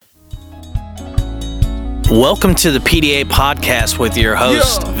Welcome to the PDA podcast with your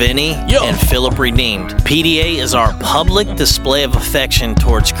hosts, Vinny and Philip Redeemed. PDA is our public display of affection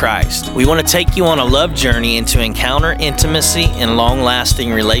towards Christ. We want to take you on a love journey into encounter intimacy and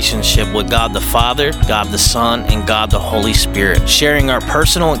long-lasting relationship with God the Father, God the Son, and God the Holy Spirit, sharing our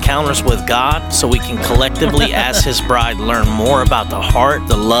personal encounters with God so we can collectively, as His bride, learn more about the heart,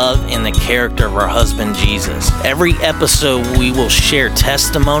 the love, and the character of our husband, Jesus. Every episode, we will share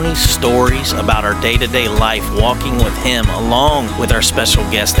testimonies, stories about our day-to-day life walking with Him, along with our special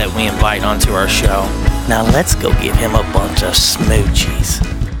guest that we invite onto our show. Now let's go give him a bunch of smoochies.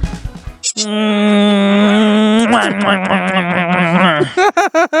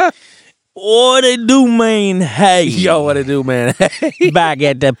 What it do, man? Hey. Yo, what it do, man? Back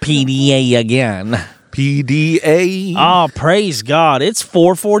at the PDA again. PDA. Oh, praise God. It's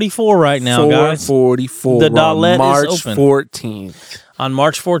 4:44 right now, guys. 4:44. The Daulette March is open. 14th. On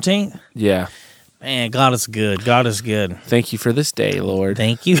March 14th? Yeah. Man, God is good. God is good. Thank you for this day, Lord.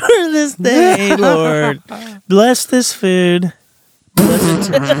 Thank you for this day, Lord. Bless this food. Bless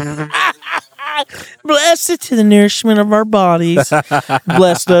it to the nourishment of our bodies.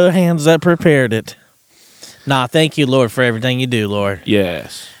 Bless the hands that prepared it. Nah, thank you, Lord, for everything you do, Lord.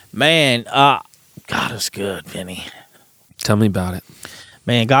 Yes. Man, God is good, Vinny. Tell me about it.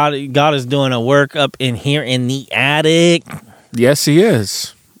 Man, God is doing a work up in here in the attic. Yes, He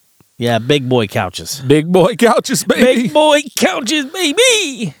is. Yeah, big boy couches. Big boy couches, baby. Big boy couches,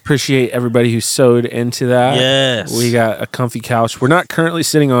 baby. Appreciate everybody who sewed into that. Yes. We got a comfy couch. We're not currently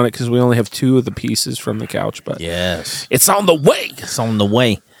sitting on it because we only have two of the pieces from the couch, but yes, it's on the way. It's on the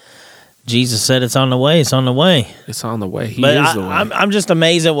way. Jesus said it's on the way. It's on the way. It's on the way. He is the way. I'm just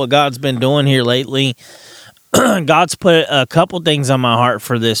amazed at what God's been doing here lately. God's put a couple things on my heart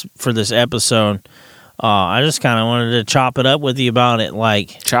for this episode. I just kind of wanted to chop it up with you about it.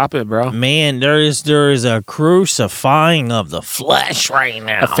 Like, chop it, bro. Man, there is a crucifying of the flesh right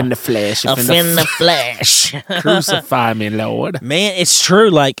now. Up in the flesh. Up in the flesh. Crucify me, Lord. Man, it's true.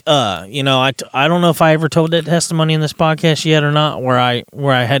 Like, I don't know if I ever told that testimony in this podcast yet or not, where I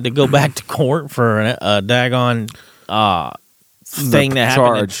had to go back to court for a daggone thing that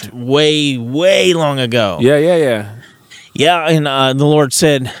happened way, way long ago. Yeah. Yeah, and the Lord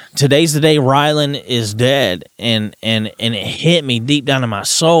said, today's the day Rylan is dead, and it hit me deep down in my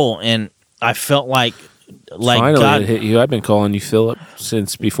soul, and I felt like finally God it hit you. I've been calling you Philip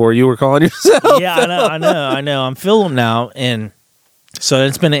since before you were calling yourself. Yeah, I know. I'm Philip now, and so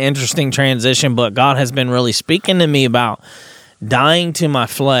it's been an interesting transition, but God has been really speaking to me about dying to my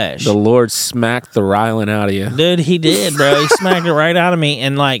flesh. The Lord smacked the Rylan out of you. Dude, He did, bro. He smacked it right out of me,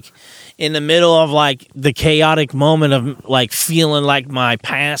 and like, in the middle of like the chaotic moment of like feeling like my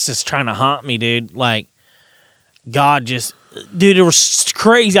past is trying to haunt me, dude. Like, God just, dude, it was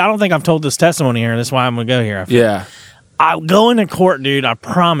crazy. I don't think I've told this testimony here. That's why I'm gonna go here. Yeah. I go into court, dude. I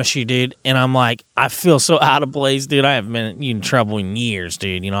promise you, dude. And I'm like, I feel so out of place, dude. I haven't been in trouble in years,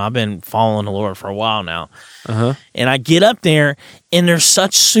 dude. You know, I've been following the Lord for a while now. Uh-huh. And I get up there, and there's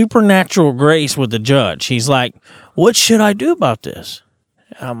such supernatural grace with the judge. He's like, what should I do about this?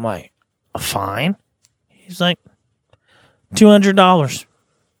 And I'm like, fine. He's like, $200.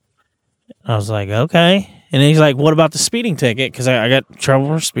 I was like, okay. And he's like, what about the speeding ticket? Because I got trouble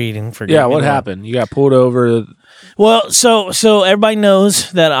for speeding. Yeah, what happened? You got pulled over. Well, so everybody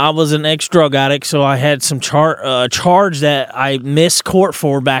knows that I was an ex-drug addict, so I had some charge that I missed court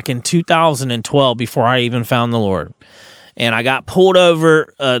for back in 2012 before I even found the Lord. And I got pulled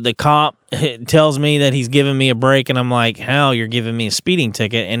over. The cop tells me that he's giving me a break, and I'm like, "How? You're giving me a speeding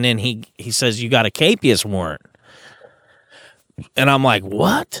ticket?" And then he says, "You got a capias warrant." And I'm like,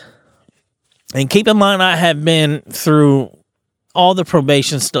 "What?" And keep in mind, I have been through all the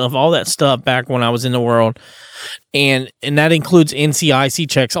probation stuff, all that stuff back when I was in the world, and that includes NCIC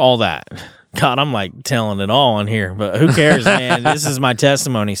checks, all that. God, I'm like telling it all on here, but who cares, man? This is my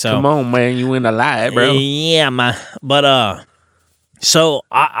testimony. So come on, man, you in the light, bro. Yeah, so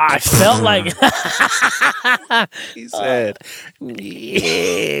I felt like he said,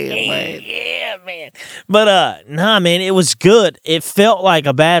 yeah, man. But nah, man, it was good. It felt like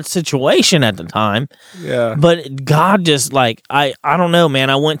a bad situation at the time. Yeah. But God just like I don't know, man.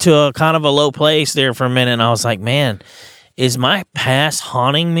 I went to a kind of a low place there for a minute, and I was like, man, is my past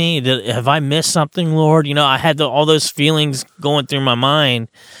haunting me? Have I missed something, Lord? You know, I had all those feelings going through my mind,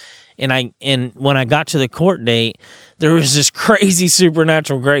 and when I got to the court date, there was this crazy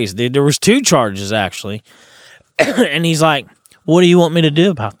supernatural grace, dude. There was 2 charges, actually. And he's like, what do you want me to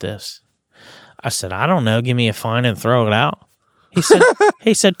do about this? I said, I don't know. Give me a fine and throw it out. He said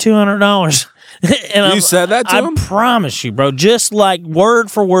 $200. And you said that to him? I promise you, bro. Just like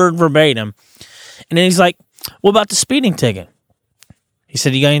word for word verbatim. And then he's like, what about the speeding ticket? He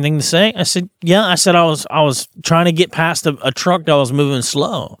said, you got anything to say? I said, yeah. I said, I was trying to get past a truck that was moving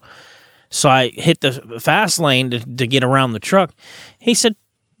slow. So I hit the fast lane to get around the truck. He said,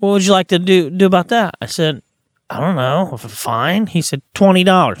 what would you like to do about that? I said, I don't know. Fine. He said,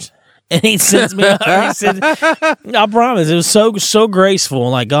 $20. And he sends me out. He said, I promise. It was so graceful.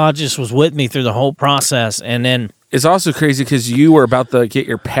 Like, God just was with me through the whole process. And then It's also crazy because you were about to get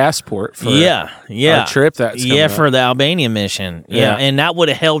your passport for a trip that's coming up. for the Albania mission. Yeah. And that would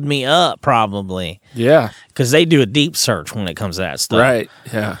have held me up probably. Yeah. Because they do a deep search when it comes to that stuff. Right.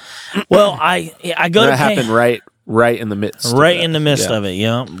 Yeah. Well, I go that to happened right in the midst. Right in the midst of it,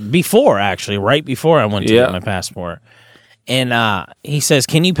 yeah. Right before I went to get my passport. And he says,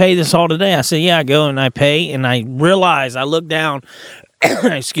 can you pay this all today? I said, yeah. I go and I pay, and I realize, I look down,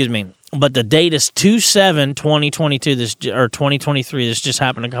 excuse me, but the date is 2/7/2022, or 2023. This just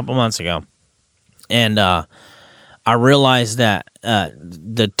happened a couple months ago. And I realized that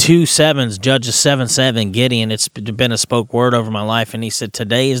the 2 7s, Judges 7:7, Gideon, it's been a spoke word over my life, and he said,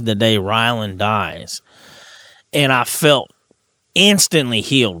 today is the day Ryland dies. And I felt instantly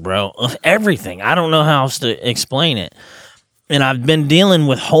healed, bro, of everything. I don't know how else to explain it. And I've been dealing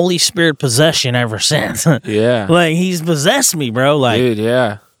with Holy Spirit possession ever since. Yeah. Like, he's possessed me, bro. Like, dude,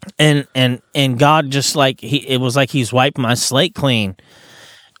 yeah. And God just like, it was like he's wiped my slate clean.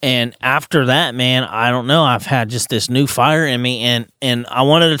 And after that, man, I don't know. I've had just this new fire in me. And I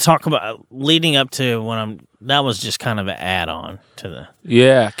wanted to talk about leading up to that was just kind of an add-on to the.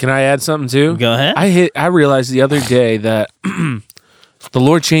 Yeah. Can I add something too? Go ahead. I realized the other day that the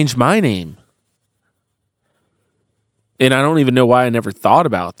Lord changed my name. And I don't even know why I never thought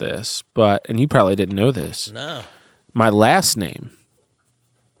about this, and you probably didn't know this. No. My last name.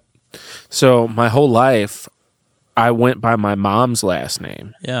 So my whole life, I went by my mom's last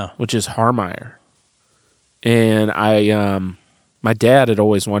name. Yeah. Which is Harmeyer. And my dad had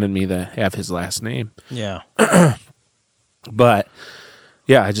always wanted me to have his last name. Yeah. But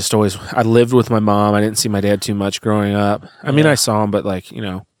yeah, I lived with my mom. I didn't see my dad too much growing up. I mean, I saw him, but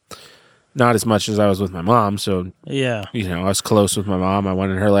not as much as I was with my mom. So yeah, I was close with my mom. I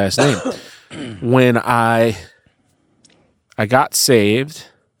wanted her last name. When I got saved,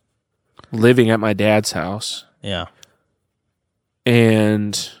 living at my dad's house. Yeah.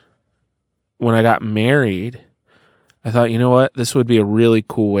 And when I got married, I thought, you know what? This would be a really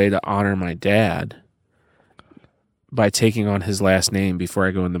cool way to honor my dad by taking on his last name before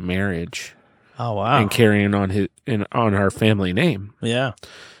I go into marriage. Oh, wow. And carrying on on our family name. Yeah.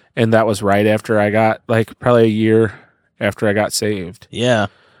 And that was right after I got, probably a year after I got saved. Yeah.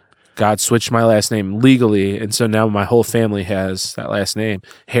 God switched my last name legally, and so now my whole family has that last name,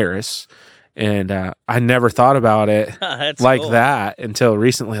 Harris. And I never thought about it cool. that until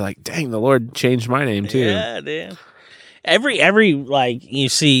recently. Like, dang, the Lord changed my name too. Yeah, dude. Every you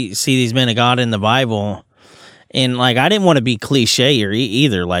see these men of God in the Bible, and I didn't want to be cliche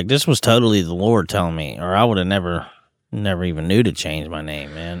either. Like, this was totally the Lord telling me, or I would have never even knew to change my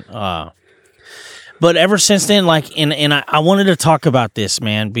name, man. But ever since then, and I wanted to talk about this,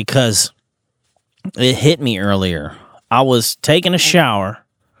 man, because it hit me earlier. I was taking a shower,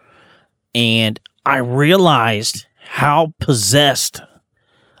 and I realized how possessed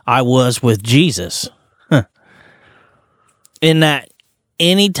I was with Jesus. In that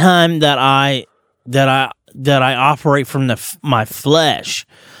anytime that I operate from my flesh,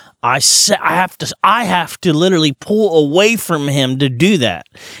 I have to literally pull away from him to do that.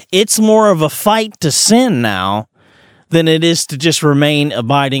 It's more of a fight to sin now than it is to just remain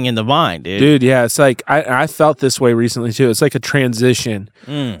abiding in the vine, dude. Dude, yeah, it's like I felt this way recently too. It's like a transition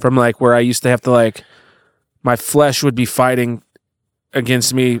from where I used to have to my flesh would be fighting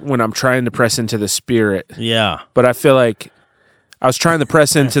against me when I'm trying to press into the spirit. Yeah. But I feel like I was trying to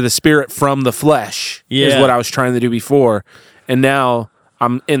press into the spirit from the flesh is what I was trying to do before. And now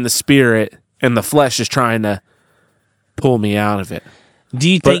I'm in the spirit and the flesh is trying to pull me out of it. Do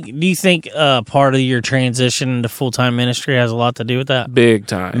you think part of your transition into full-time ministry has a lot to do with that? Big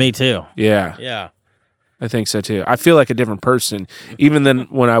time. Me too. Yeah. Yeah. I think so too. I feel like a different person even than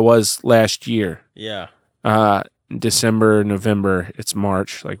when I was last year. Yeah. December, November, it's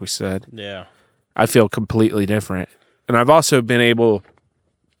March, like we said. Yeah. I feel completely different. And I've also been able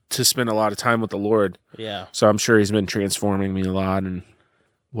to spend a lot of time with the Lord. Yeah. So I'm sure he's been transforming me a lot and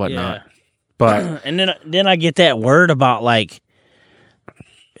whatnot. Yeah. But and then I get that word about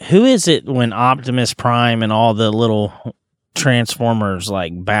who is it when Optimus Prime and all the little Transformers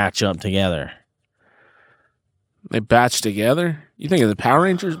batch up together? They batch together? You think of the Power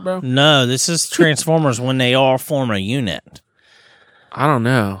Rangers, bro? No, this is Transformers when they all form a unit. I don't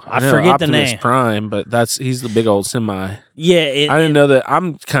know. I forget the name. Prime, but he's the big old semi. Yeah, I didn't know that.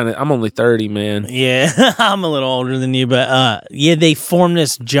 I'm only 30, man. Yeah, I'm a little older than you, but they formed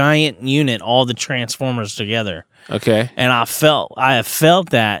this giant unit, all the Transformers together. Okay. And I have felt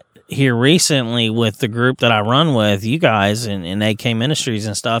that here recently with the group that I run with, you guys, and AK Ministries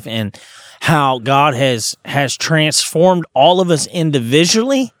and stuff, and how God has transformed all of us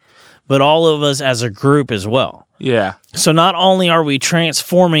individually, but all of us as a group as well. Yeah. So not only are we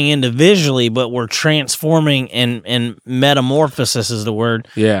transforming individually, but we're transforming and metamorphosis is the word.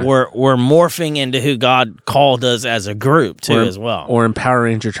 Yeah. We're morphing into who God called us as a group too, as well. Or in Power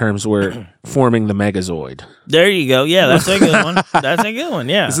Ranger terms, we're forming the Megazoid. There you go. Yeah, that's a good one. That's a good one.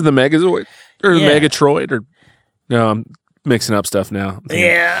 Yeah. Is it the Megazoid or the Megatroid? Or no, I'm mixing up stuff now.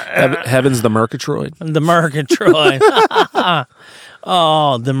 Yeah. Heaven's the Murgatroyd. The Murgatroyd.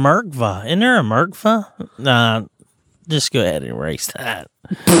 Oh, the Merkva. Isn't there a Merkva? Nah, just go ahead and erase that.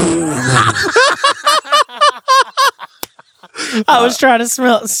 I was trying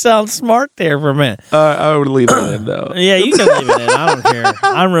to sound smart there for a minute. I would leave it in, though. Yeah, you can leave it in. I don't care.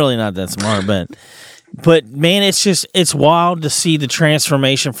 I'm really not that smart, but man, it's wild to see the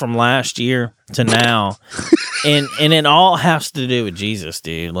transformation from last year to now. and it all has to do with Jesus,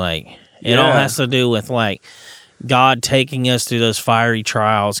 dude. Like, it all has to do with, like, God taking us through those fiery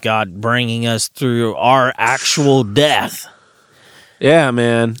trials, God bringing us through our actual death. Yeah,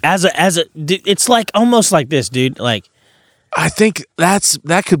 man. It's like almost like this, dude. Like, I think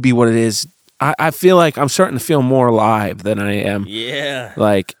that could be what it is. I feel like I'm starting to feel more alive than I am. Yeah.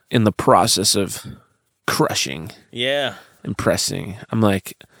 Like in the process of crushing. Yeah. And pressing. I'm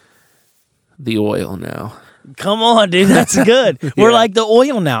like the oil now. Come on, dude. That's good. We're like the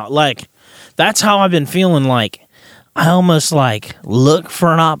oil now. Like, that's how I've been feeling. Like, I almost like look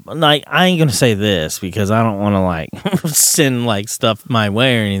for like, I ain't gonna say this because I don't want to like send like stuff my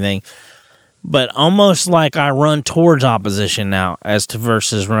way or anything, but almost like I run towards opposition now as to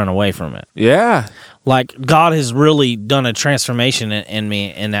versus run away from it. Yeah. Like, God has really done a transformation in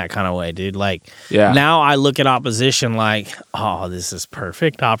me in that kind of way, dude. Like, now I look at opposition like, oh, this is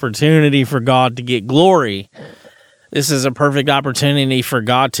perfect opportunity for God to get glory. This is a perfect opportunity for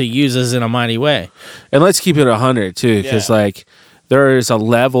God to use us in a mighty way. And let's keep it 100 too, because like there is a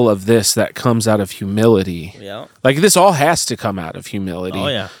level of this that comes out of humility. Yeah. Like, this all has to come out of humility. Oh,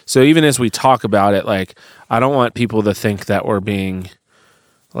 yeah. So even as we talk about it, like, I don't want people to think that we're being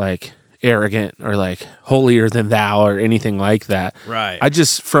like arrogant or like holier than thou or anything like that. Right. I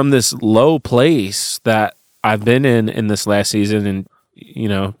just, from this low place that I've been in this last season, and you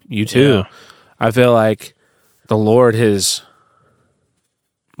know, you too, I feel like the Lord has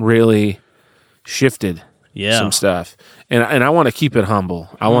really shifted some stuff. And I want to keep it humble.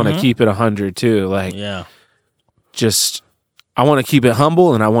 I want to keep it 100 too. Like, just, I want to keep it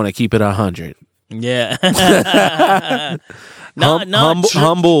humble and I want to keep it 100. Yeah.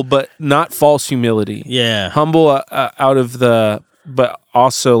 Humble, but not false humility. Yeah. Humble out of but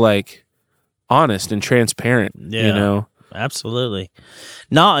also like honest and transparent, you know? Absolutely.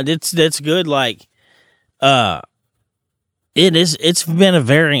 No, that's good. Like, it's been a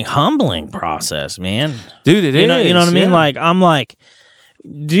very humbling process, man. Dude, it is. You know what I mean? Like, I'm like,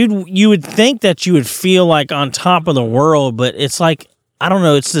 dude, you would think that you would feel like on top of the world, but it's like, I don't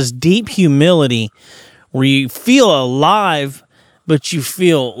know, it's this deep humility where you feel alive, but you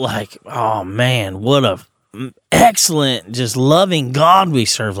feel like, oh man, what a excellent, just loving God we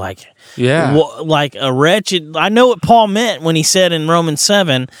serve. Like, like a wretched, I know what Paul meant when he said in Romans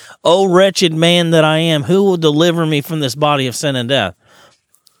 7, "Oh wretched man that I am, who will deliver me from this body of sin and death?"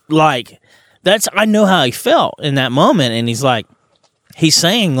 Like, I know how he felt in that moment. And he's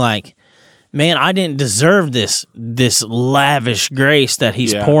saying like, man, I didn't deserve this lavish grace that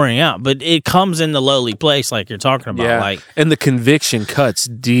he's pouring out, but it comes in the lowly place, like you're talking about. Yeah. Like, and the conviction cuts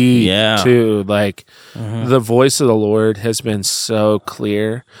deep too. Like, the voice of the Lord has been so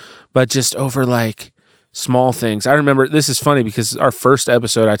clear, but just over like small things. I remember, this is funny because our first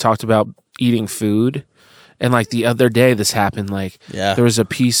episode, I talked about eating food, and like the other day this happened. Like, there was a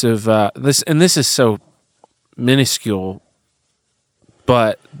piece of this, and this is so minuscule,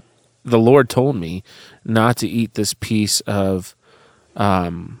 but the Lord told me not to eat this piece of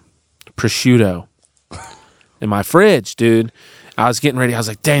prosciutto in my fridge, dude. I was getting ready. I was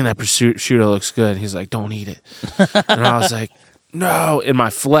like, dang, that prosciutto looks good. He's like, don't eat it. And I was like, no. And my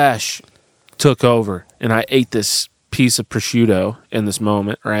flesh took over, and I ate this piece of prosciutto in this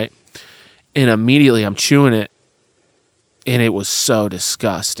moment, right? And immediately I'm chewing it, and it was so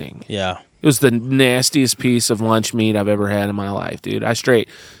disgusting. Yeah. It was the nastiest piece of lunch meat I've ever had in my life, dude. I straight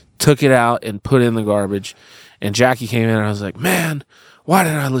took it out and put it in the garbage. And Jackie came in and I was like, man, why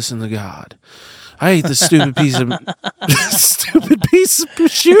didn't I listen to God? I ate the stupid piece of prosciutto.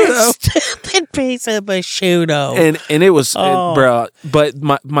 Stupid piece of prosciutto. And it was, bro. But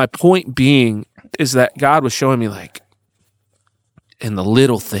my point being is that God was showing me like in the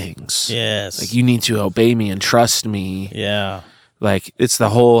little things. Yes. Like you need to obey me and trust me. Yeah. Like it's the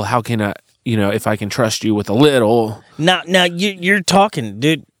whole, how can I, if I can trust you with a little. Now you're talking,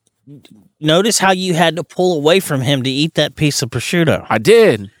 dude. Notice how you had to pull away from him to eat that piece of prosciutto. I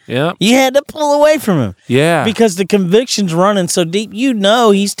did. Yeah. You had to pull away from him. Yeah. Because the conviction's running so deep.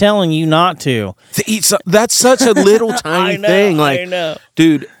 He's telling you not to eat. That's such a little tiny thing. Like, I know.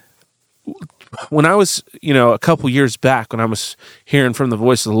 Dude, when I was, a couple years back when I was hearing from the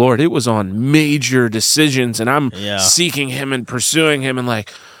voice of the Lord, it was on major decisions and I'm seeking him and pursuing him and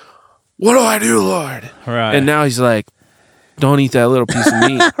like, what do I do, Lord? Right. And now he's like, don't eat that little piece of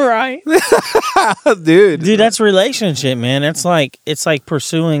meat. Right. Dude, that's relationship, man. It's like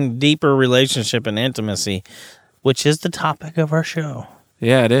pursuing deeper relationship and intimacy, which is the topic of our show.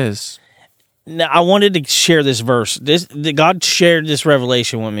 Yeah, it is. Now, I wanted to share this verse. God shared this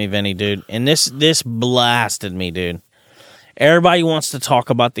revelation with me, Vinny, dude. And this blasted me, dude. Everybody wants to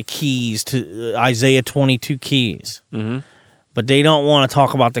talk about the keys to Isaiah 22 keys. Mm-hmm. But they don't want to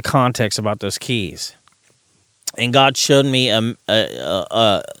talk about the context about those keys. And God showed me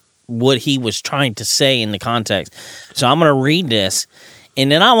what he was trying to say in the context. So I'm going to read this,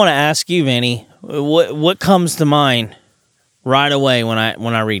 and then I want to ask you, Vinny, what comes to mind right away when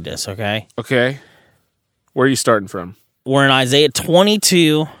I read this, okay? Okay. Where are you starting from? We're in Isaiah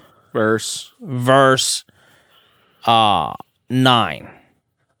 22, verse 9.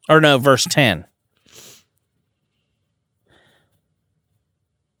 Or no, verse 10.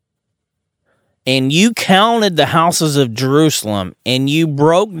 And you counted the houses of Jerusalem, and you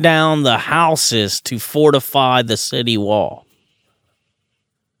broke down the houses to fortify the city wall.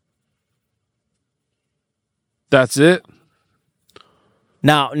 That's it?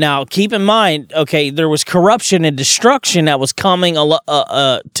 Now, keep in mind, okay, there was corruption and destruction that was coming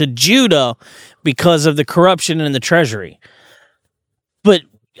to Judah because of the corruption in the treasury. But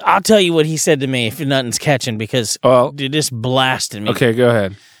I'll tell you what he said to me if nothing's catching, because dude, this blasted me. Okay, go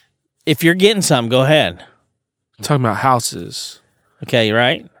ahead. If you're getting some, go ahead. I'm talking about houses. Okay,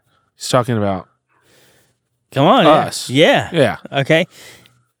 right? He's talking about come on, us. Yeah. Okay.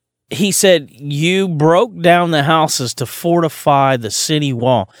 He said, you broke down the houses to fortify the city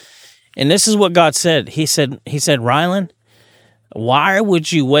wall. And this is what God said. He said, Rylan, why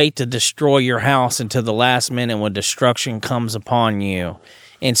would you wait to destroy your house until the last minute when destruction comes upon you?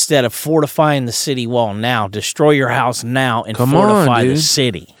 Instead of fortifying the city wall now, destroy your house now and fortify the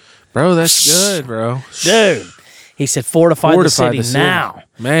city. Bro, that's good, bro. Dude. He said, fortify the city now.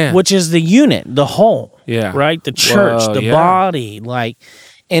 Man. Which is the unit, the whole. Yeah. Right? The church, the body. Like,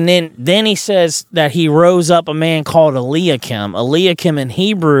 and then he says that he rose up a man called Eliakim. Eliakim in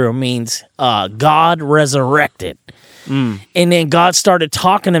Hebrew means God resurrected. And then God started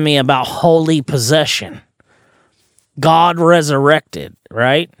talking to me about holy possession. God resurrected,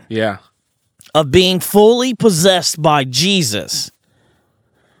 right? Yeah. Of being fully possessed by Jesus.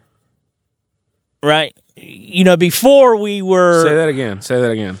 Right? Before we were... Say that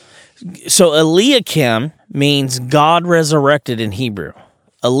again. So Eliakim means God resurrected in Hebrew.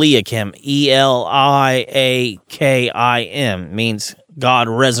 Eliakim, Eliakim, means God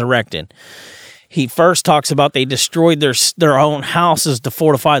resurrected. He first talks about they destroyed their own houses to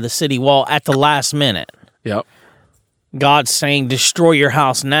fortify the city wall at the last minute. Yep. God's saying, destroy your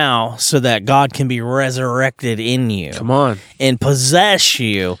house now so that God can be resurrected in you. Come on. And possess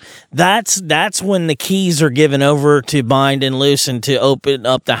you. That's when the keys are given over to bind and loose and to open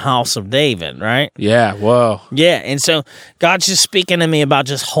up the house of David, right? Yeah, whoa. Yeah, and so God's just speaking to me about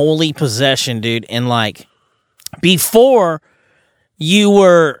just holy possession, dude. And like, before you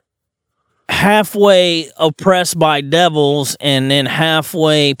were halfway oppressed by devils and then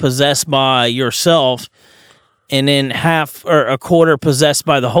halfway possessed by yourself, and then half or a quarter possessed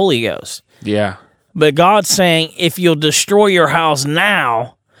by the Holy Ghost. Yeah. But God's saying, if you'll destroy your house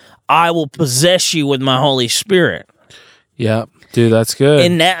now, I will possess you with my Holy Spirit. Yep. Dude, that's good.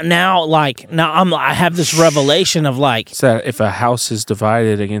 And now I have this revelation of like... So if a house is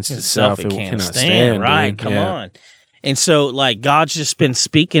divided against itself, it cannot stand. Right, dude. come on. And so like God's just been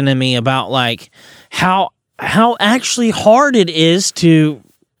speaking to me about like how actually hard it is to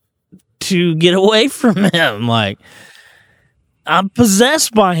get away from him. Like, I'm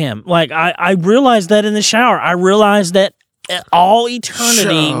possessed by him. Like, I realized that in the shower. I realized that all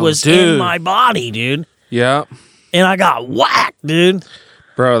eternity was in my body, dude. Yeah. And I got whacked, dude.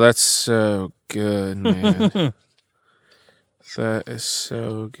 Bro, that's so good, man. That is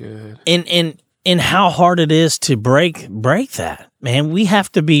so good. And how hard it is to break that, man. We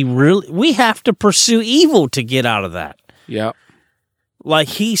have to pursue evil to get out of that. Yep. Like,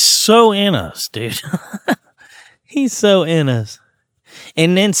 he's so in us, dude. He's so in us.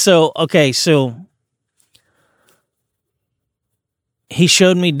 And then so he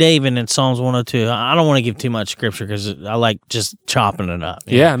showed me David in Psalms 102. I don't want to give too much scripture because I like just chopping it up.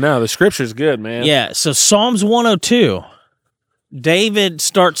 Yeah, no, the scripture's good, man. Yeah, so Psalms 102, David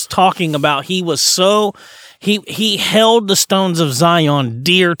starts talking about he held the stones of Zion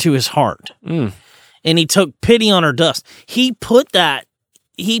dear to his heart. And he took pity on her dust. He put that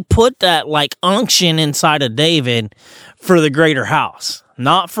like unction inside of David for the greater house,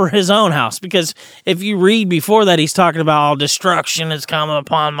 not for his own house. Because if you read before that, he's talking about all destruction has come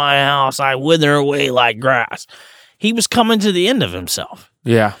upon my house. I wither away like grass. He was coming to the end of himself.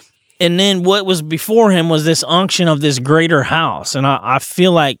 Yeah. And then what was before him was this unction of this greater house. And I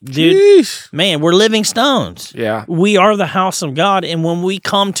feel like, dude, Jeez. man, we're living stones. Yeah. We are the house of God. And when we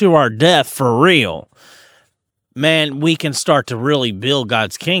come to our death for real, man, we can start to really build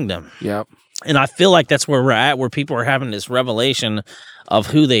God's kingdom. Yep. And I feel like that's where we're at, where people are having this revelation of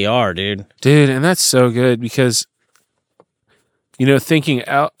who they are, dude. Dude, and that's so good because,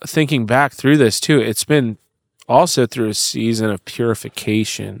 thinking back through this too, it's been also through a season of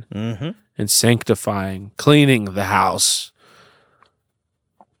purification and sanctifying, cleaning the house,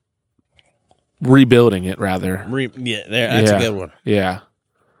 rebuilding it rather. That's a good one. Yeah.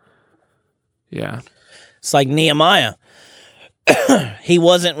 Yeah. It's like Nehemiah. He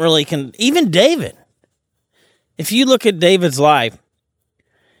wasn't really even David. If you look at David's life,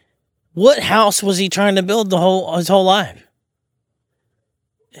 what house was he trying to build his whole life?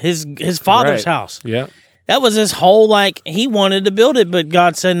 His father's house. Yeah. That was his whole, he wanted to build it, but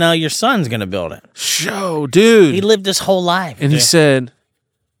God said, no, your son's going to build it. Dude. He lived his whole life. And he said,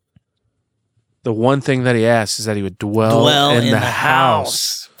 the one thing that he asked is that he would dwell in the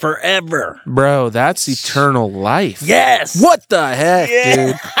house forever. Bro, that's eternal life. Yes. What the heck,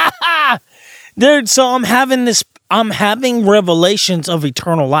 dude? Dude, so I'm having revelations of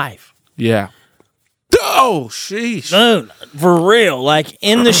eternal life. Yeah. Oh, sheesh. Dude, for real. Like,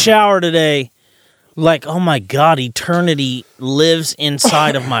 in the shower today, like, oh my God, eternity lives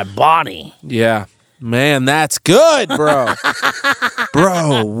inside of my body. Yeah. Man, that's good, bro.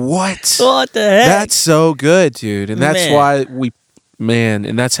 Bro, what? What the heck? That's so good, dude. And that's why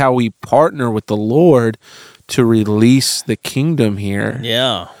and that's how we partner with the Lord to release the kingdom here.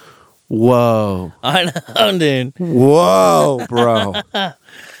 Yeah. Whoa. I know, dude. Whoa, bro.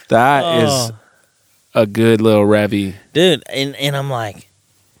 That is a good little revy. Dude, and I'm like,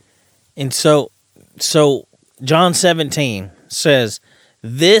 and so John 17 says,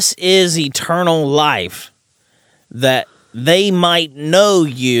 this is eternal life, that they might know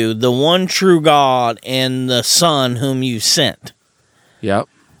you, the one true God, and the Son whom you sent. Yep.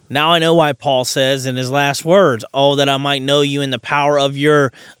 Now I know why Paul says in his last words, oh, that I might know you in the power of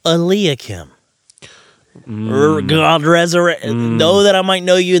your Eliakim. God resurrect. Know that I might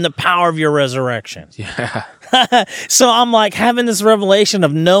know you in the power of your resurrection. Yeah. So I'm like having this revelation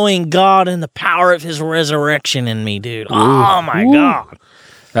of knowing God and the power of his resurrection in me, dude. Oh my God.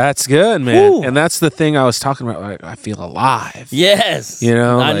 That's good, man. Ooh. And that's the thing I was talking about. Like, I feel alive. Yes.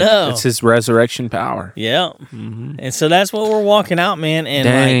 I know. It's his resurrection power. Yeah. And so that's what we're walking out, man. And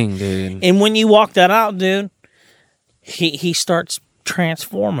dang, dude. And when you walk that out, dude, he starts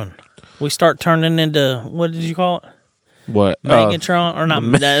transforming. We start turning into, what did you call it? What? Megatron? Or not?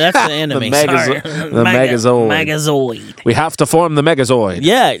 That's the enemy. The Megazoid. Megazoid. We have to form the Megazoid.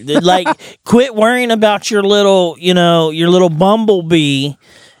 Yeah. Like, quit worrying about your little bumblebee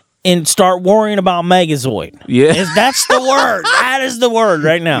and start worrying about Megazoid. Yeah. That's the word. That is the word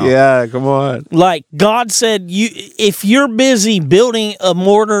right now. Yeah, come on. Like, God said, if you're busy building a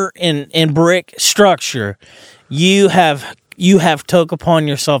mortar and brick structure, you have took upon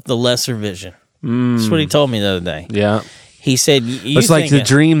yourself the lesser vision. That's what he told me the other day. Yeah. He said, it's like the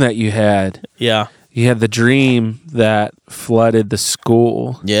dream that you had. Yeah. You had the dream that flooded the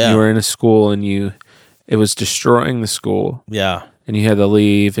school. Yeah. You were in a school and it was destroying the school. Yeah. And you had to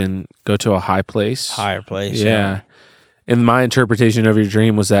leave and go to a higher place. Yeah. And my interpretation of your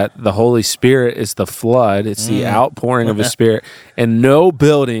dream was that the Holy Spirit is the flood. It's the outpouring of His Spirit. And no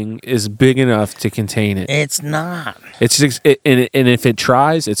building is big enough to contain it. It's not. And if it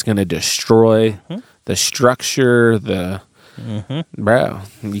tries, it's going to destroy the structure, the Bro,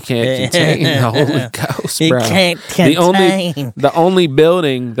 you can't contain the Holy Ghost, bro. You can't contain. The only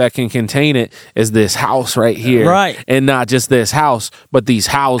building that can contain it is this house right here. Right. And not just this house, but these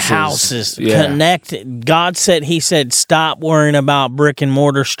houses. Connected. God said, he said, stop worrying about brick and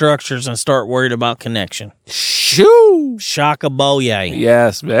mortar structures and start worried about connection. Shoo! Shaka-boye.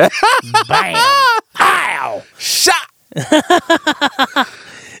 Yes, man. Bam. Ow. Shot.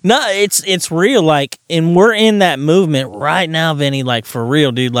 No, it's real. Like, and we're in that movement right now, Vinny. Like, for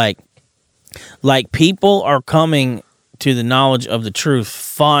real, dude. Like people are coming to the knowledge of the truth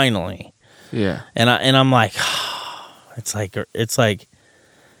finally. Yeah. And I'm like, it's like,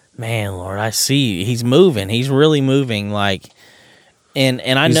 man, Lord, I see he's moving. He's really moving. Like, and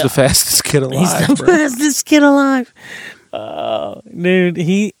I know he's the fastest kid alive. He's the fastest kid alive.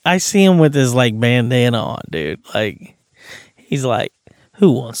 Dude, I see him with his like bandana on, dude. Like, he's like,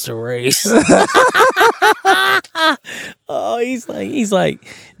 who wants to race? Oh, he's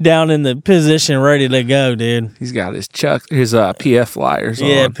like down in the position, ready to go, dude. He's got his PF flyers on.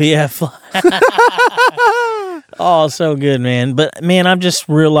 Yeah, PF flyers. Oh, so good, man. But man, I'm just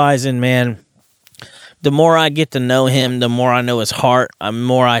realizing, man, the more I get to know him, the more I know his heart, the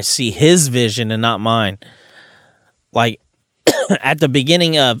more I see his vision and not mine. Like, at the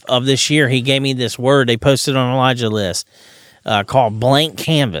beginning of this year, he gave me this word. They posted on Elijah List. Called Blank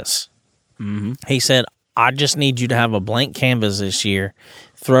Canvas. Mm-hmm. He said, I just need you to have a blank canvas this year.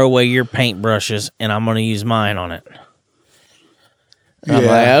 Throw away your paintbrushes, and I'm going to use mine on it. Yeah. I'm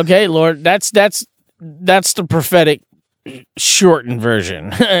like, okay, Lord, that's the prophetic shortened version.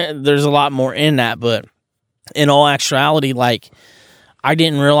 There's a lot more in that, but in all actuality, like, I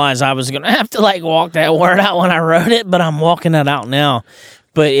didn't realize I was going to have to like walk that word out when I wrote it, but I'm walking that out now.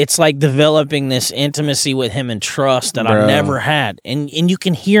 But it's like developing this intimacy with him and trust that I've never had. And you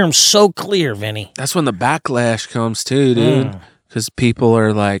can hear him so clear, Vinny. That's when the backlash comes too, dude. Because people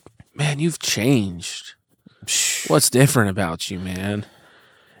are like, man, you've changed. What's different about you, man?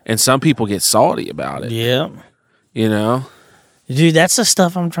 And some people get salty about it. Yeah. You know? Dude, that's the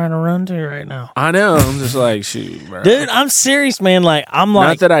stuff I'm trying to run to right now. I know. I'm just like, shoot, bro. Dude, I'm serious, man. Like, I'm like...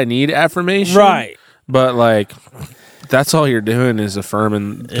 Not that I need affirmation. Right. But like... That's all you're doing is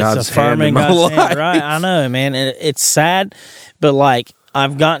affirming God's hand in my life. Right? I know, man. And it's sad, but like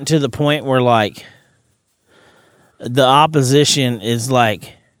I've gotten to the point where like the opposition is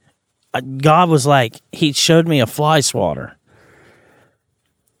like God was like he showed me a fly swatter,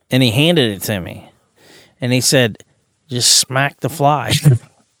 and he handed it to me, and he said, "Just smack the fly."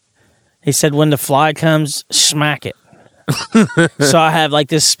 He said, "When the fly comes, smack it." So I have like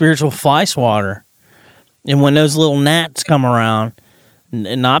this spiritual fly swatter. And when those little gnats come around,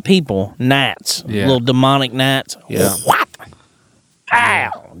 not people, gnats, little demonic gnats, whap,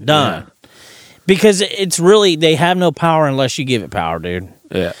 ow, done. Yeah. Because it's really, they have no power unless you give it power, dude.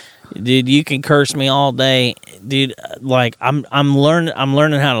 Yeah. Dude, you can curse me all day. Dude, like, I'm learning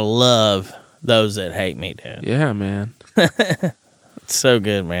how to love those that hate me, dude. Yeah, man. It's so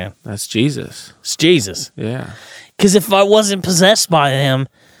good, man. That's Jesus. It's Jesus. Yeah. Because if I wasn't possessed by him,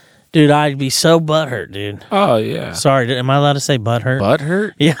 dude, I'd be so butthurt, dude. Oh, yeah. Sorry, am I allowed to say butthurt?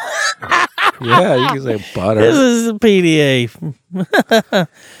 Butthurt? Yeah. Yeah, you can say butthurt. This is a PDA.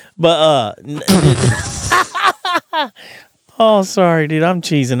 But, oh, sorry, dude. I'm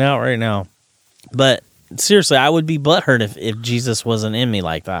cheesing out right now. But, seriously, I would be butthurt if Jesus wasn't in me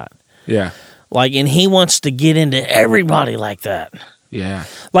like that. Yeah. Like, and he wants to get into everybody like that. Yeah.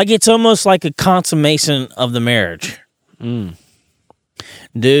 Like, it's almost like a consummation of the marriage.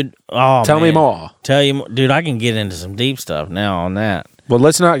 Dude, tell me more. Tell you more. Dude, I can get into some deep stuff now on that. Well,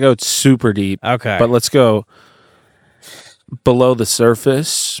 let's not go super deep. Okay. But let's go below the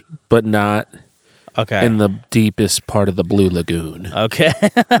surface, but not in the deepest part of the Blue Lagoon. Okay.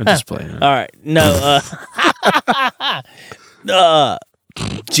 I'm just playing. All right. No,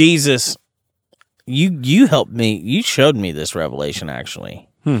 Jesus, you helped me. You showed me this revelation, actually.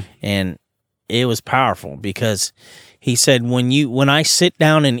 And it was powerful because he said, when I sit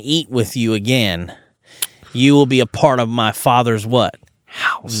down and eat with you again, you will be a part of my Father's what?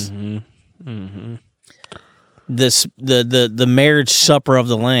 House. Mm-hmm. Mm-hmm. The marriage supper of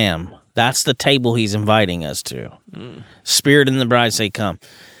the Lamb. That's the table he's inviting us to. Spirit and the bride say, come.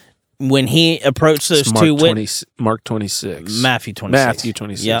 When he approached those two witnesses. Mark 26. Matthew 26. Matthew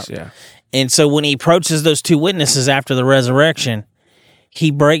 26, yeah. And so when he approaches those two witnesses after the resurrection, he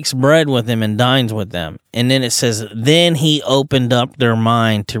breaks bread with them and dines with them. And then it says, then he opened up their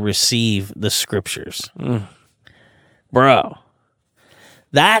mind to receive the scriptures. Bro,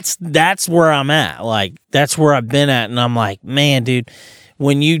 that's where I'm at. Like, that's where I've been at. And I'm like, man, dude,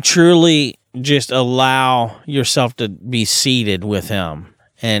 when you truly just allow yourself to be seated with him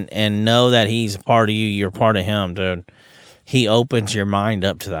and know that he's a part of you, you're part of him, dude. He opens your mind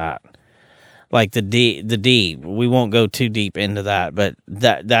up to that. Like the deep. We won't go too deep into that, but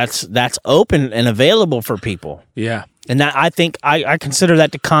that's open and available for people. Yeah. And that, I think I consider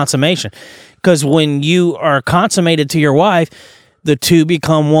that the consummation. Because when you are consummated to your wife, the two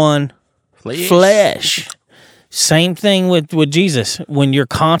become one flesh. Same thing with Jesus. When you're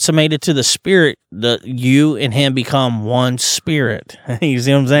consummated to the Spirit, you and him become one spirit. You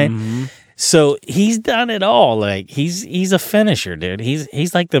see what I'm saying? Mm-hmm. So he's done it all. Like he's a finisher, dude.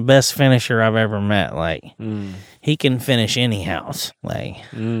 He's like the best finisher I've ever met. Like he can finish any house. Like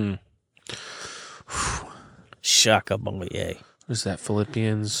shakaboye. What is that?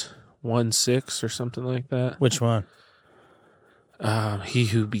 Philippians 1:6 or something like that? Which one? He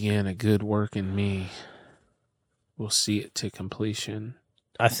who began a good work in me will see it to completion.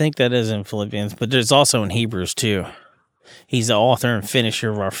 I think that is in Philippians, but there's also in Hebrews too. He's the author and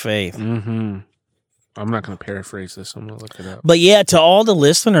finisher of our faith. Mm-hmm. I'm not going to paraphrase this. I'm going to look it up. But yeah, to all the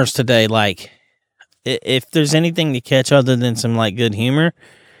listeners today, like, if there's anything to catch other than some like good humor,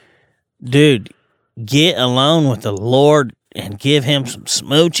 dude, get alone with the Lord and give him some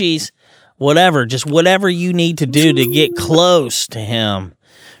smoochies, whatever, just whatever you need to do to get close to him,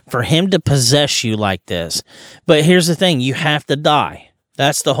 for him to possess you like this. But here's the thing, you have to die.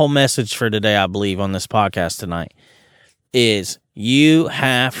 That's the whole message for today, I believe, on this podcast tonight, is you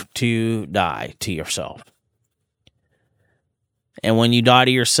have to die to yourself. And when you die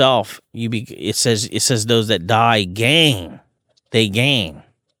to yourself, it says those that die gain. They gain.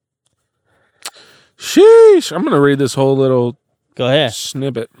 Sheesh. I'm going to read this whole little Go ahead.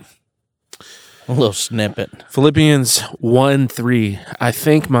 Snippet. A little snippet. Philippians 1:3. I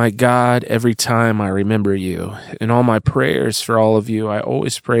thank my God every time I remember you. In all my prayers for all of you, I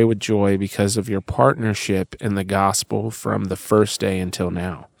always pray with joy because of your partnership in the gospel from the first day until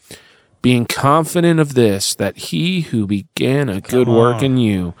now. Being confident of this, that he who began a good work in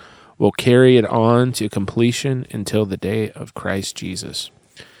you will carry it on to completion until the day of Christ Jesus.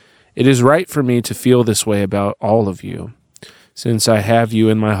 It is right for me to feel this way about all of you, since I have you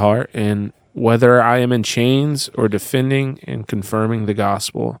in my heart, and whether I am in chains or defending and confirming the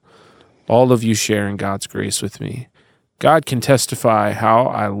gospel, all of you share in God's grace with me. God can testify how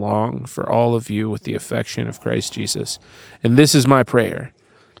I long for all of you with the affection of Christ Jesus. And this is my prayer,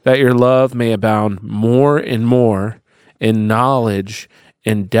 that your love may abound more and more in knowledge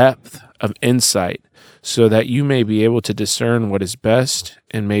and depth of insight, so that you may be able to discern what is best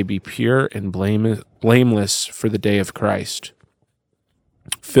and may be pure and blameless for the day of Christ,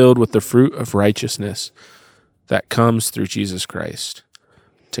 filled with the fruit of righteousness that comes through Jesus Christ,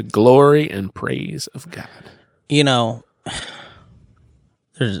 to glory and praise of God. You know,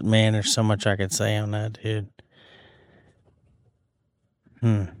 there's so much I could say on that, dude.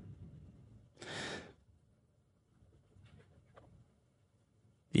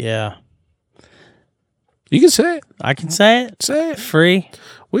 Yeah. You can say it. I can say it. Say it. Free.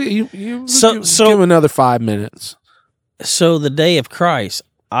 You give him another 5 minutes. So the day of Christ,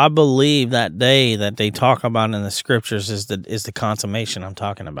 I believe that day that they talk about in the scriptures is the consummation I'm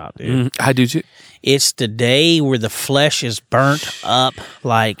talking about, dude. I do too. It's the day where the flesh is burnt up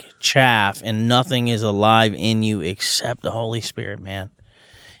like chaff and nothing is alive in you except the Holy Spirit, man.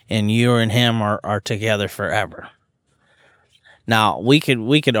 And you and him are together forever. Now, we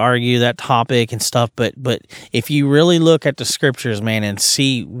could argue that topic and stuff, but if you really look at the scriptures, man, and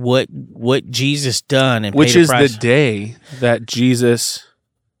see what Jesus done and which is the day that Jesus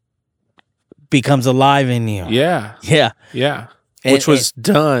becomes alive in you. Yeah. Yeah. Yeah. Which was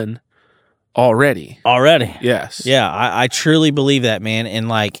done already. Already. Yes. Yeah, I truly believe that, man. And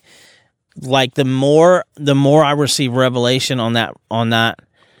like the more I receive revelation on that,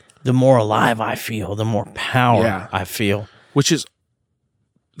 the more alive I feel, the more power I feel. Which is,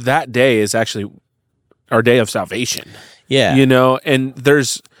 that day is actually our day of salvation. Yeah. You know, and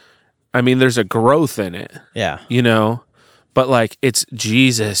there's a growth in it. Yeah. You know, but like it's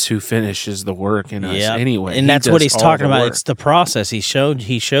Jesus who finishes the work in us anyway. And that's what he's talking about. It's the process. He showed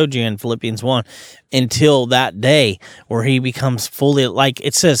you in Philippians 1 until that day where he becomes fully, like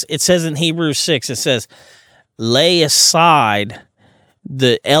it says in Hebrews 6, it says, lay aside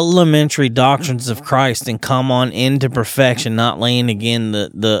the elementary doctrines of Christ and come on into perfection, not laying again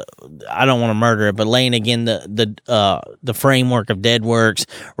the I don't want to murder it, but laying again the framework of dead works,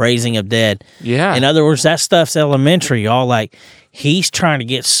 raising of dead. Yeah. In other words, that stuff's elementary, y'all. Like, he's trying to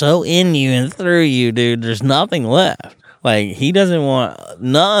get so in you and through you, dude. There's nothing left. Like, he doesn't want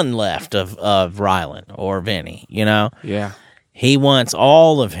none left of Ryland or Vinny, you know? Yeah. He wants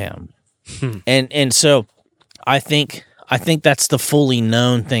all of him. And so I think that's the fully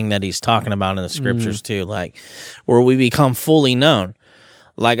known thing that he's talking about in the scriptures too, like where we become fully known.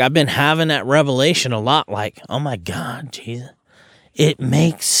 Like I've been having that revelation a lot, like, oh my God, Jesus, it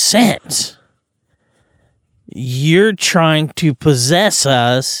makes sense. You're trying to possess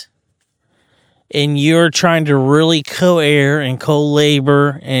us, and you're trying to really co-heir and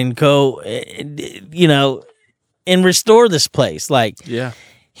co-labor and and restore this place. Like, yeah.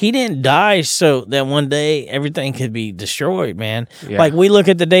 He didn't die so that one day everything could be destroyed, man. Yeah. Like, we look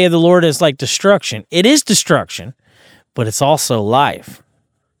at the day of the Lord as like destruction. It is destruction, but it's also life.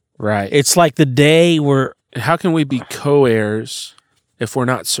 Right. It's like the day where... How can we be co-heirs if we're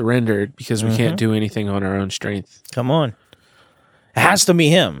not surrendered because we can't do anything on our own strength? Come on. It has to be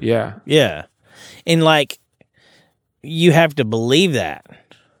him. Yeah. Yeah. And like, you have to believe that.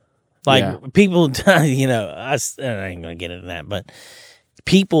 Like, people, I ain't going to get into that, but...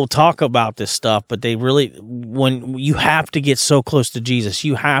 People talk about this stuff, but they really, when you have to get so close to Jesus,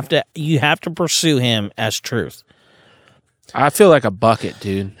 you have to pursue him as truth. I feel like a bucket,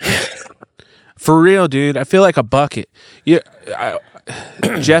 dude. For real, dude. I feel like a bucket. Yeah,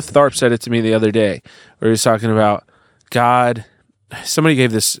 Jeff Tharp said it to me the other day, where he was talking about God. Somebody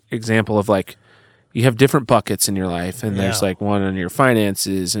gave this example of like, you have different buckets in your life, and there's like one on your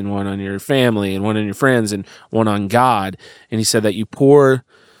finances, and one on your family, and one on your friends, and one on God. And he said that you pour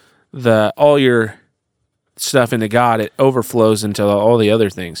all your stuff into God, it overflows into all the other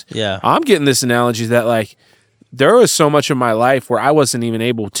things. Yeah. I'm getting this analogy that like there was so much of my life where I wasn't even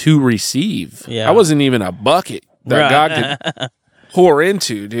able to receive. Yeah. I wasn't even a bucket that God could pour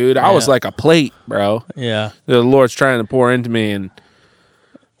into, dude. I was like a plate, bro. Yeah. The Lord's trying to pour into me, and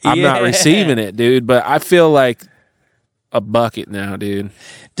I'm not receiving it, dude, but I feel like a bucket now, dude.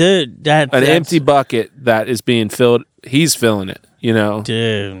 Dude, that's empty bucket that is being filled. He's filling it,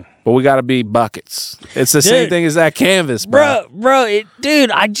 Dude. But we got to be buckets. It's the same thing as that canvas, bro.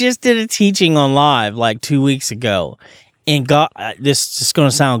 Dude, I just did a teaching on live like 2 weeks ago. And God, this is going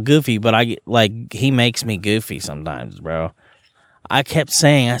to sound goofy, but he makes me goofy sometimes, bro. I kept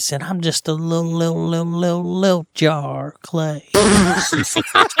saying, I said, I'm just a little jar of clay.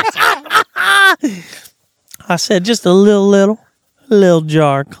 I said, just a little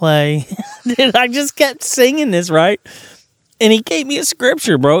jar of clay. Dude, I just kept singing this, right? And he gave me a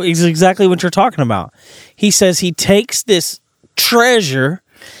scripture, bro. It's exactly what you're talking about. He says he takes this treasure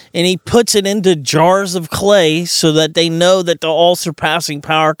and he puts it into jars of clay so that they know that the all-surpassing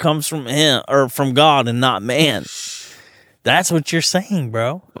power comes from him or from God and not man. That's what you're saying,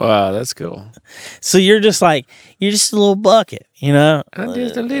 bro. Wow, that's cool. So you're just a little bucket, I'm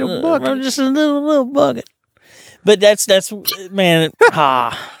just a little bucket. I'm just a little bucket. But that's man.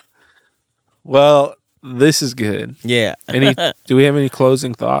 Well, this is good. Yeah. Do we have any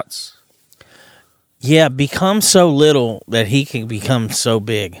closing thoughts? Yeah, become so little that he can become so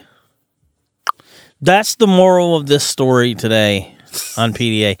big. That's the moral of this story today on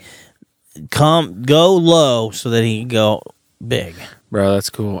PDA. Go low so that he can go big. Bro, that's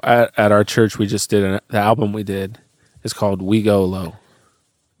cool. At our church, we just did the album we did. It's called We Go Low.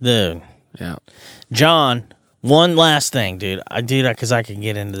 Dude. Yeah. John, one last thing, dude. Because I can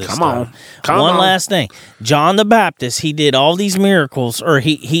get into this. Come on. One last thing. John the Baptist, he did all these miracles, or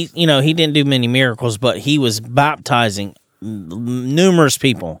he didn't do many miracles, but he was baptizing numerous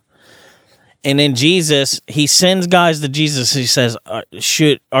people. And then Jesus, he sends guys to Jesus. He says,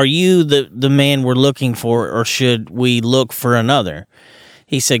 are you the man we're looking for, or should we look for another?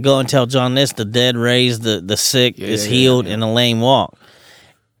 He said, go and tell John this, the dead raised, the sick is healed, and the lame walk.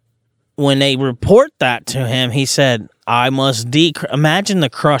 When they report that to him, he said, I must decrease. Imagine the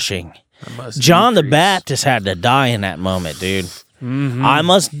crushing. John the Baptist had to die in that moment, dude. Mm-hmm. I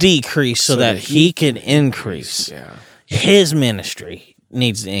must decrease so that he can increase. Yeah. His ministry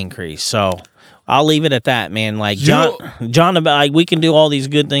needs to increase. So I'll leave it at that, man. Like John, we can do all these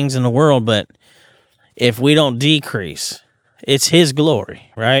good things in the world, but if we don't decrease, it's his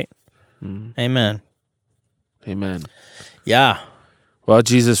glory, right? Mm. Amen. Amen. Yeah. Well,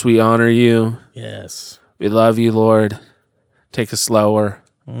 Jesus, we honor you. Yes. We love you, Lord. Take us slower.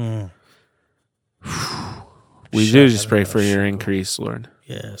 Mm. We do just pray for your increase, Lord.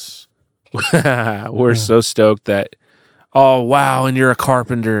 Yes. We're so stoked that, oh, wow, and you're a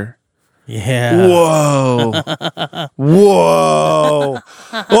carpenter. Yeah. Whoa. Whoa.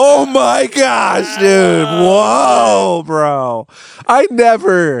 Oh my gosh, dude. Whoa, bro. I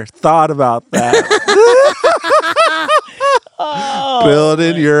never thought about that.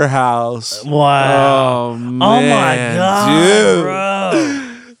 Building your house. Wow. Oh, man. Oh my God, dude.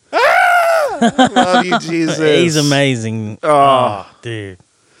 Bro. Love you, Jesus. He's amazing. Oh, dude.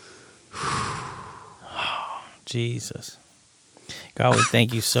 Jesus. God, we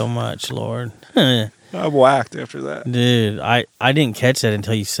thank you so much, Lord. I'm whacked after that. Dude, I didn't catch that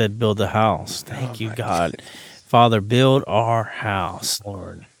until you said build the house. Thank you, God. Goodness. Father, build our house,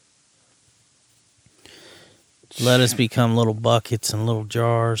 Lord. Let us become little buckets and little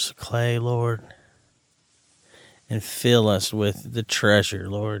jars of clay, Lord. And fill us with the treasure,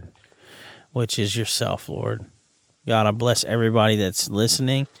 Lord, which is yourself, Lord. God, I bless everybody that's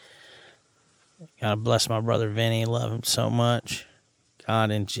listening. God, bless my brother Vinny. Love him so much.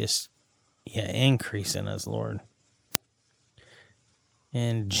 God, and just, increase in us, Lord.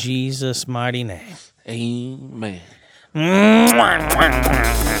 In Jesus' mighty name. Amen.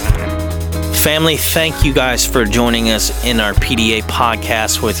 Family, thank you guys for joining us in our PDA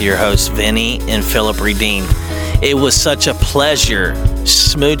podcast with your hosts, Vinny and Philip Redeemed. It was such a pleasure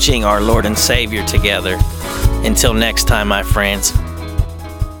smooching our Lord and Savior together. Until next time, my friends.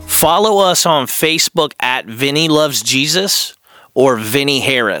 Follow us on Facebook at Vinny Loves Jesus or Vinny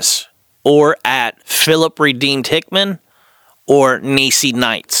Harris, or at Philip Redeemed Hickman or Nisi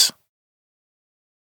Knights.